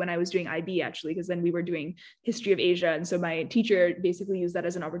history when I was doing IB, actually, because then we were doing history of Asia. And so my teacher basically used that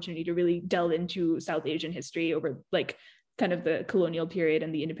as an opportunity to really delve into South Asian history over like kind of the colonial period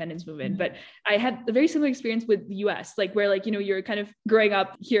and the independence movement. But I had a very similar experience with the US, like where like, you're kind of growing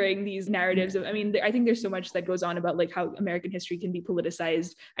up hearing these narratives of, I think there's so much that goes on about like how American history can be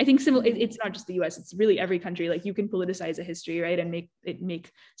politicized. I think it's not just the US, it's really every country. Like you can politicize a history, right? And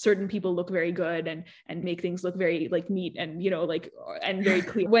make certain people look very good and make things look very like neat and, and very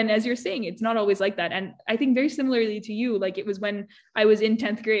clear. When, as you're saying, it's not always like that. And I think very similarly to you, like it was when I was in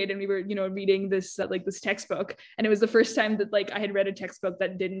 10th grade and we were, reading this, this textbook. And it was the first time that like I had read a textbook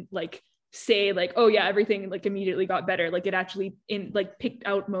that didn't like say like, oh yeah, everything like immediately got better. Like it actually picked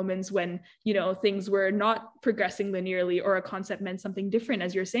out moments when, things were not progressing linearly, or a concept meant something different,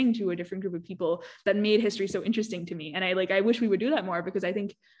 as you're saying, to a different group of people, that made history so interesting to me. And I wish we would do that more, because I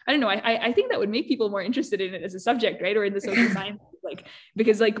think, I don't know, I think that would make people more interested in it as a subject, right? Or in the social sciences, like,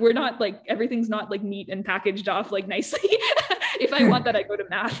 because like, we're not like, everything's not like neat and packaged off like nicely. If I want that, I go to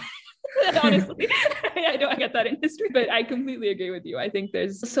math. Honestly, I don't get that in history, but I completely agree with you. I think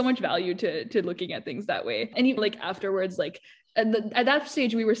there's so much value to looking at things that way. And even like afterwards, like at that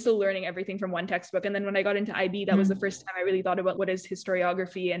stage, we were still learning everything from one textbook. And then when I got into IB, that was the first time I really thought about what is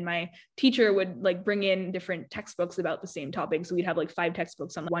historiography. And my teacher would like bring in different textbooks about the same topic. So we'd have like 5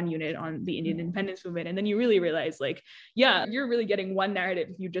 textbooks on one unit on the Indian independence movement. And then you really realize like, yeah, you're really getting one narrative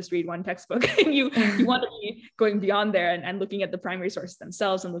if you just read one textbook. And you want to be going beyond there and looking at the primary sources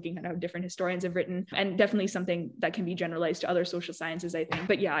themselves and looking at how different historians have written, and definitely something that can be generalized to other social sciences, I think.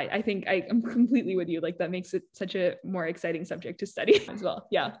 But yeah, I think I am completely with you. Like that makes it such a more exciting subject to study as well.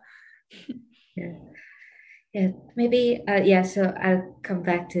 Yeah. Maybe so I'll come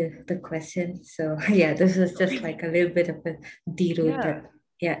back to the question. So this was just like a little bit of a derail.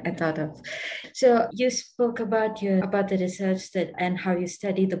 Yeah, I thought of. So you spoke about the research that and how you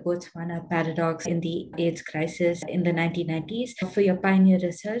study the Botswana paradox in the AIDS crisis in the 1990s for your pioneer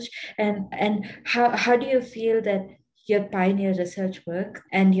research. And how do you feel that your pioneer research work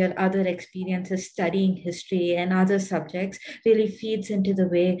and your other experiences studying history and other subjects really feeds into the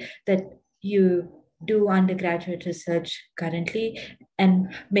way that you do undergraduate research currently?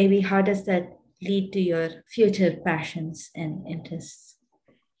 And maybe how does that lead to your future passions and interests?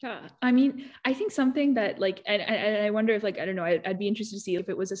 Yeah, I mean, I think something that like, and I wonder if like, I don't know, I'd be interested to see if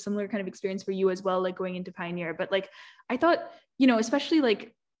it was a similar kind of experience for you as well, like going into Pioneer. But like, I thought, especially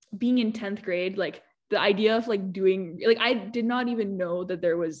like being in 10th grade, like the idea of like doing, like, I did not even know that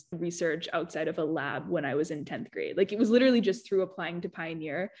there was research outside of a lab when I was in 10th grade. Like it was literally just through applying to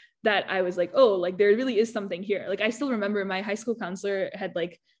Pioneer that I was like, oh, like there really is something here. Like I still remember my high school counselor had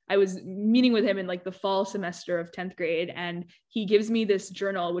like, I was meeting with him in like the fall semester of 10th grade, and he gives me this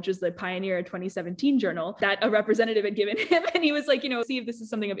journal, which is the Pioneer 2017 journal that a representative had given him. And he was like, see if this is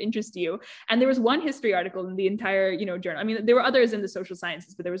something of interest to you. And there was one history article in the entire, journal. I mean, there were others in the social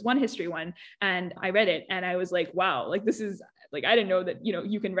sciences, but there was one history one, and I read it and I was like, wow, like this is like, I didn't know that,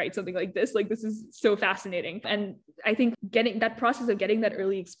 you can write something like this. Like, this is so fascinating. And I think getting that process of getting that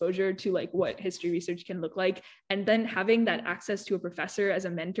early exposure to like what history research can look like, and then having that access to a professor as a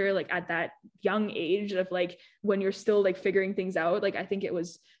mentor, like at that young age of like, when you're still like figuring things out, like, I think it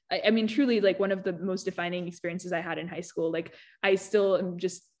was, I mean, truly like one of the most defining experiences I had in high school. Like, I still am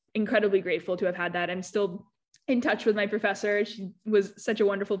just incredibly grateful to have had that. I'm still in touch with my professor. She was such a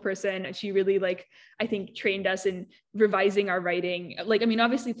wonderful person. She really like, I think, trained us in revising our writing. Like, I mean,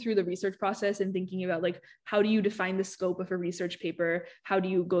 obviously through the research process and thinking about like, how do you define the scope of a research paper? How do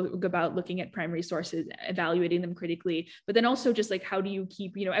you go about looking at primary sources, evaluating them critically? But then also just like, how do you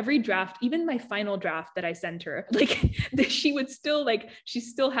keep, every draft, even my final draft that I sent her, like she would still like, she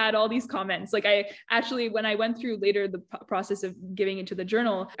still had all these comments. Like I actually, when I went through later the process of giving it to the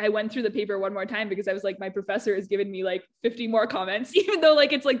journal, I went through the paper one more time because I was like, my professor has given me like 50 more comments, even though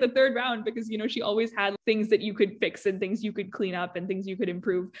like it's like the third round, because she always had things that you could fix and things you could clean up and things you could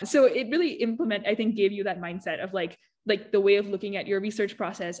improve. So it really I think gave you that mindset of like the way of looking at your research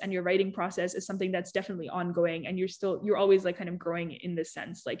process and your writing process is something that's definitely ongoing, and you're always like kind of growing in this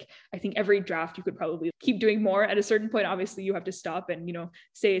sense. Like, I think every draft you could probably keep doing more. At a certain point, obviously you have to stop and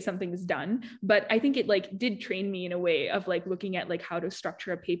say something is done, but I think it like did train me in a way of like looking at like how to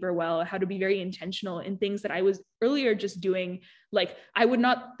structure a paper well, how to be very intentional in things that I was earlier just doing. Like, I would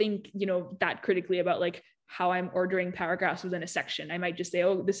not think that critically about like how I'm ordering paragraphs within a section. I might just say,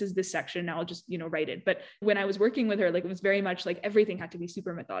 oh, this is this section, and I'll just, write it. But when I was working with her, like, it was very much like everything had to be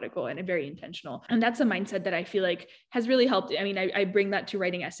super methodical and very intentional. And that's a mindset that I feel like has really helped. I mean, I bring that to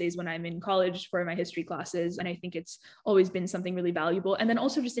writing essays when I'm in college for my history classes. And I think it's always been something really valuable. And then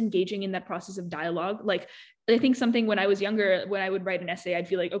also just engaging in that process of dialogue. Like, I think something when I was younger, when I would write an essay, I'd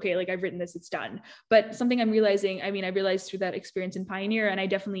feel like, okay, like I've written this, it's done. But something I'm realizing, I realized through that experience in Pioneer, and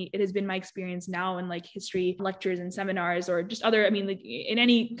it has been my experience now in like history lectures and seminars, or just other, like in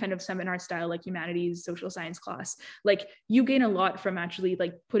any kind of seminar style, like humanities, social science class, like you gain a lot from actually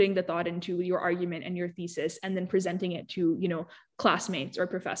like putting the thought into your argument and your thesis, and then presenting it to, classmates or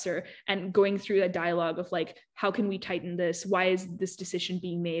professor, and going through that dialogue of like, how can we tighten this? Why is this decision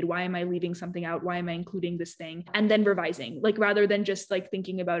being made? Why am I leaving something out? Why am I including this thing? And then revising, like, rather than just like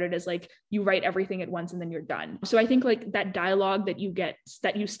thinking about it as like you write everything at once and then you're done. So I think like that dialogue that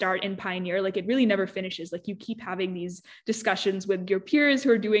you start in Pioneer, like it really never finishes. Like you keep having these discussions with your peers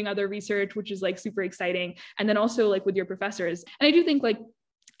who are doing other research, which is like super exciting. And then also like with your professors. And I do think like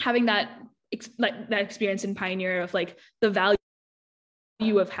having that experience in Pioneer of like the value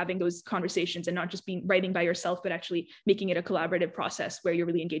of having those conversations and not just writing by yourself, but actually making it a collaborative process where you're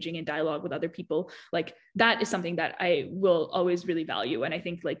really engaging in dialogue with other people. Like, that is something that I will always really value, and I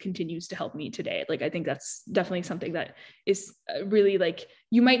think like continues to help me today. Like, I think that's definitely something that is really like,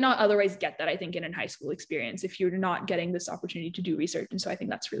 you might not otherwise get that, I think, in a high school experience if you're not getting this opportunity to do research. And so I think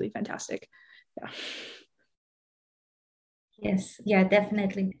that's really fantastic. Yeah. Yes, yeah,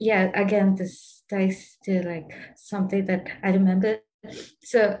 definitely. Yeah, again, this ties to like something that I remember.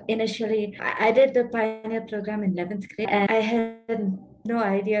 So initially, I did the Pioneer program in 11th grade, and I had no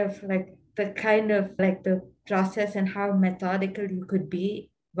idea of like the kind of like the process and how methodical you could be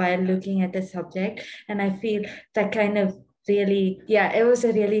while looking at the subject. And I feel that kind of really, yeah, it was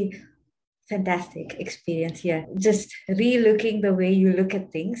a really fantastic experience. Yeah, just re-looking the way you look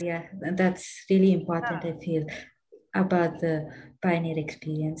at things. Yeah, that's really important, I feel, about the Pioneer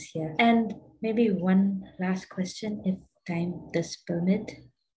experience here. And maybe one last question, if time does permit.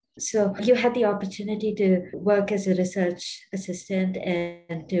 So you had the opportunity to work as a research assistant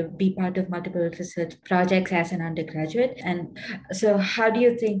and to be part of multiple research projects as an undergraduate. And so how do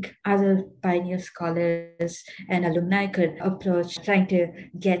you think other pioneer scholars and alumni could approach trying to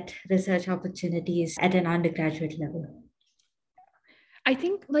get research opportunities at an undergraduate level? I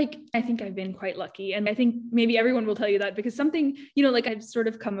think I've been quite lucky. And I think maybe everyone will tell you that, because something, I've sort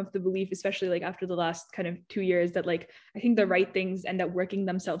of come of the belief, especially like after the last kind of 2 years, that like, I think the right things end up working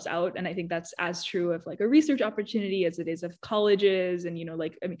themselves out. And I think that's as true of like a research opportunity as it is of colleges. And,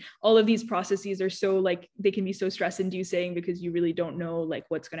 all of these processes are so like, they can be so stress inducing because you really don't know like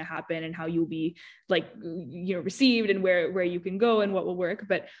what's going to happen and how you'll be like, received and where you can go and what will work.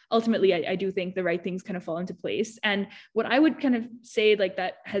 But ultimately, I do think the right things kind of fall into place. And what I would kind of say like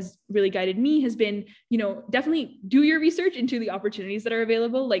that has really guided me has been, definitely do your research into the opportunities that are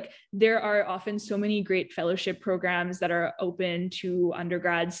available. Like there are often so many great fellowship programs that are open to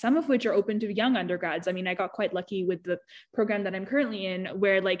undergrads, some of which are open to young undergrads. I mean, I got quite lucky with the program that I'm currently in,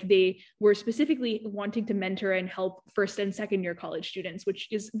 where like they were specifically wanting to mentor and help first and second year college students, which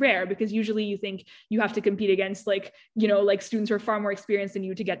is rare because usually you think you have to compete against like students who are far more experienced than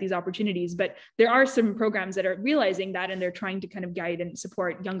you to get these opportunities. But there are some programs that are realizing that, and they're trying to kind of guide and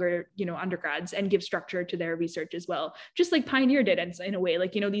support younger, undergrads and give structure to their research as well. Just like Pioneer did in a way,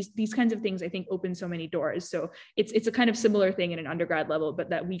 like, these kinds of things I think open so many doors. So it's a kind of similar thing in an undergrad level, but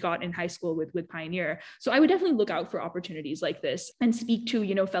that we got in high school with Pioneer. So I would definitely look out for opportunities like this and speak to,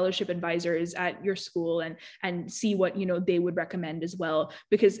 fellowship advisors at your school and see what, they would recommend as well.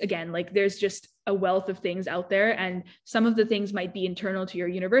 Because again, like there's just a wealth of things out there, and some of the things might be internal to your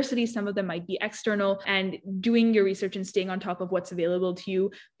university, some of them might be external, and doing your research and staying on top of what's available to you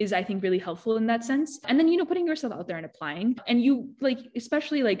is, I think, really helpful in that sense. And then, putting yourself out there and applying, and you like,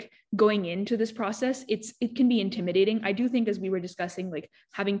 especially like going into this process, it can be intimidating. I do think, as we were discussing, like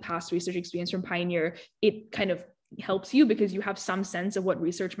having past research experience from Pioneer, it kind of helps you because you have some sense of what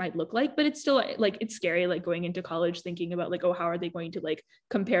research might look like, but it's still like, it's scary, like going into college thinking about like, oh, how are they going to like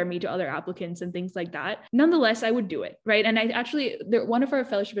compare me to other applicants and things like that. Nonetheless, I would do it. Right. And I actually, one of our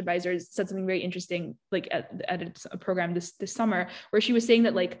fellowship advisors said something very interesting, like at a program this summer, where she was saying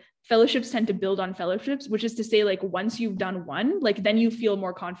that like fellowships tend to build on fellowships, which is to say, like, once you've done one, like, then you feel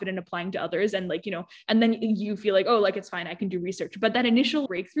more confident applying to others. And like, and then you feel like, oh, like, it's fine, I can do research. But that initial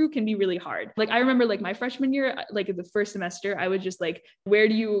breakthrough can be really hard. Like, I remember like my freshman year, like the first semester, I was just like, where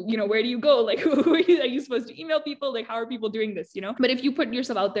do you go? Like, who are you supposed to email people? Like, how are people doing this? But if you put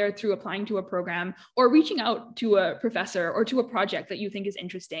yourself out there through applying to a program or reaching out to a professor or to a project that you think is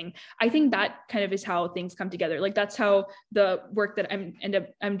interesting, I think that kind of is how things come together. Like, that's how the work that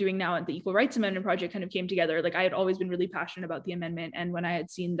I'm doing now at the Equal Rights Amendment Project kind of came together. Like, I had always been really passionate about the amendment. And when I had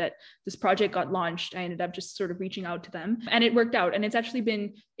seen that this project got launched, I ended up just sort of reaching out to them, and it worked out. And it's actually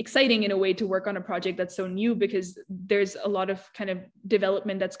been exciting in a way to work on a project that's so new, because there's a lot of kind of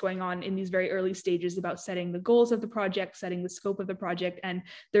development that's going on in these very early stages about setting the goals of the project, setting the scope of the project. And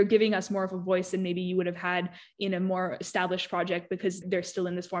they're giving us more of a voice than maybe you would have had in a more established project, because they're still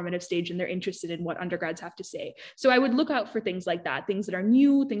in this formative stage and they're interested in what undergrads have to say. So I would look out for things like that, things that are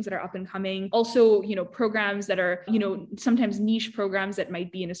new, things that are up and coming. Also, programs that are, sometimes niche programs that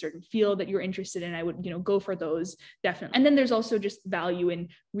might be in a certain field that you're interested in. I would, go for those, definitely. And then there's also just value in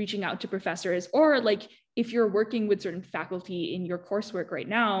reaching out to professors, or like, if you're working with certain faculty in your coursework right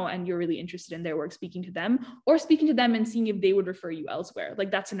now and you're really interested in their work, speaking to them and seeing if they would refer you elsewhere.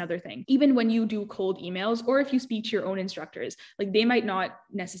 Like, that's another thing. Even when you do cold emails, or if you speak to your own instructors, like, they might not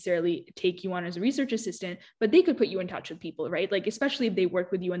necessarily take you on as a research assistant, but they could put you in touch with people, right? Like, especially if they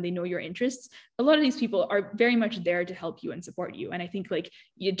work with you and they know your interests, a lot of these people are very much there to help you and support you. And I think like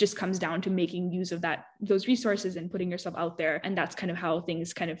it just comes down to making use of those resources and putting yourself out there. And that's kind of how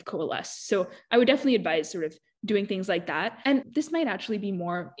things kind of coalesce. So I would definitely advise sort of doing things like that. And this might actually be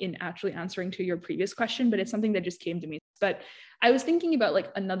more in actually answering to your previous question, but it's something that just came to me. But I was thinking about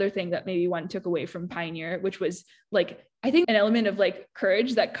like another thing that maybe one took away from Pioneer, which was like, I think an element of like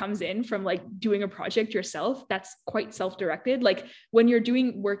courage that comes in from like doing a project yourself that's quite self-directed. Like, when you're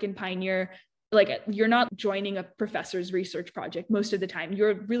doing work in Pioneer, like, you're not joining a professor's research project most of the time.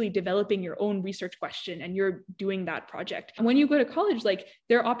 You're really developing your own research question and you're doing that project. And when you go to college, like,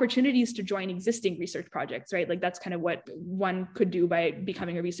 there are opportunities to join existing research projects, right? Like, that's kind of what one could do by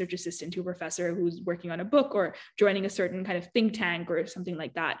becoming a research assistant to a professor who's working on a book, or joining a certain kind of think tank or something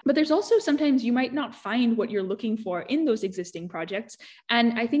like that. But there's also sometimes you might not find what you're looking for in those existing projects.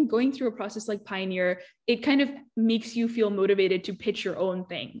 And I think going through a process like Pioneer, it kind of makes you feel motivated to pitch your own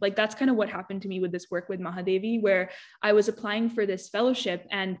thing. Like that's kind of what happened to me with this work with Mahadevi, where I was applying for this fellowship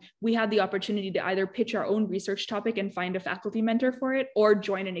and we had the opportunity to either pitch our own research topic and find a faculty mentor for it, or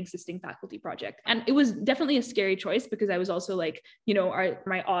join an existing faculty project. And it was definitely a scary choice, because I was also like, are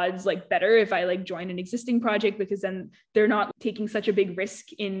my odds like better if I like join an existing project, because then they're not taking such a big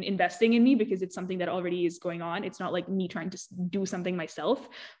risk in investing in me, because it's something that already is going on. It's not like me trying to do something myself.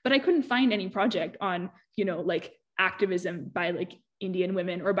 But I couldn't find any project on, like activism by like Indian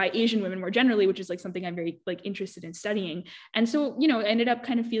women or by Asian women more generally, which is like something I'm very like interested in studying. And so, I ended up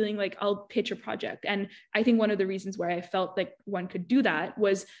kind of feeling like I'll pitch a project. And I think one of the reasons why I felt like one could do that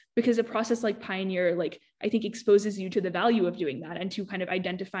was because a process like Pioneer, like I think exposes you to the value of doing that and to kind of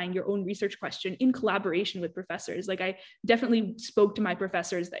identifying your own research question in collaboration with professors. Like I definitely spoke to my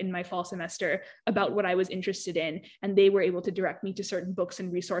professors in my fall semester about what I was interested in, and they were able to direct me to certain books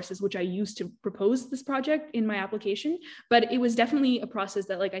and resources, which I used to propose this project in my application. But it was definitely a process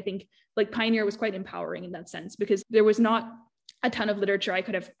that like, I think like Pioneer was quite empowering in that sense, because there was not a ton of literature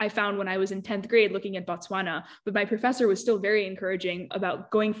I found when I was in 10th grade looking at Botswana, but my professor was still very encouraging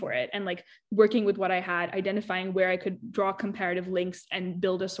about going for it and like working with what I had, identifying where I could draw comparative links and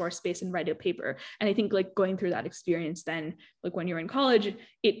build a source space and write a paper. And I think like going through that experience then, like when you're in college,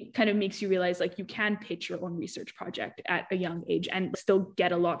 it kind of makes you realize like you can pitch your own research project at a young age and still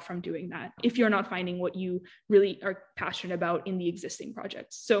get a lot from doing that if you're not finding what you really are passionate about in the existing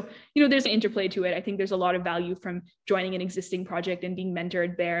projects. So, there's an interplay to it. I think there's a lot of value from joining an existing project and being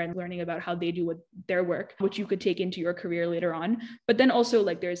mentored there and learning about how they do their work, which you could take into your career later on. But then also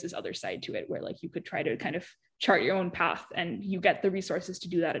like there's this other side to it where like you could try to kind of chart your own path, and you get the resources to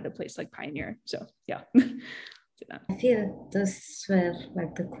do that at a place like Pioneer. So yeah. I feel those were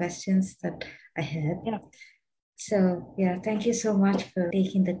like the questions that I had. Yeah. So yeah, thank you so much for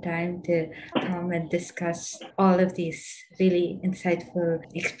taking the time to come and discuss all of these really insightful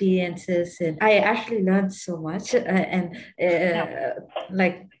experiences. And I actually learned so much.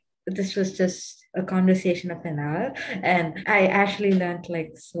 Like this was just a conversation of an hour, and I actually learned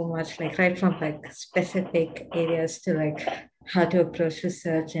like so much, like right from like specific areas to like how to approach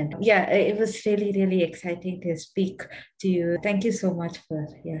research. And yeah, it was really, really exciting to speak to you. Thank you so much for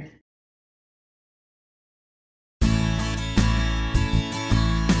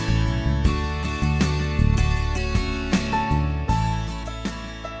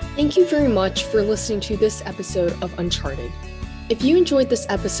Thank you very much for listening to this episode of Uncharted. If you enjoyed this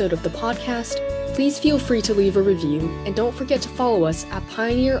episode of the podcast, please feel free to leave a review, and don't forget to follow us at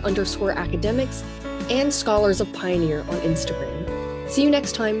Pioneer_Academics and Scholars of Pioneer on Instagram. See you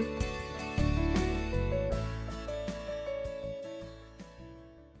next time.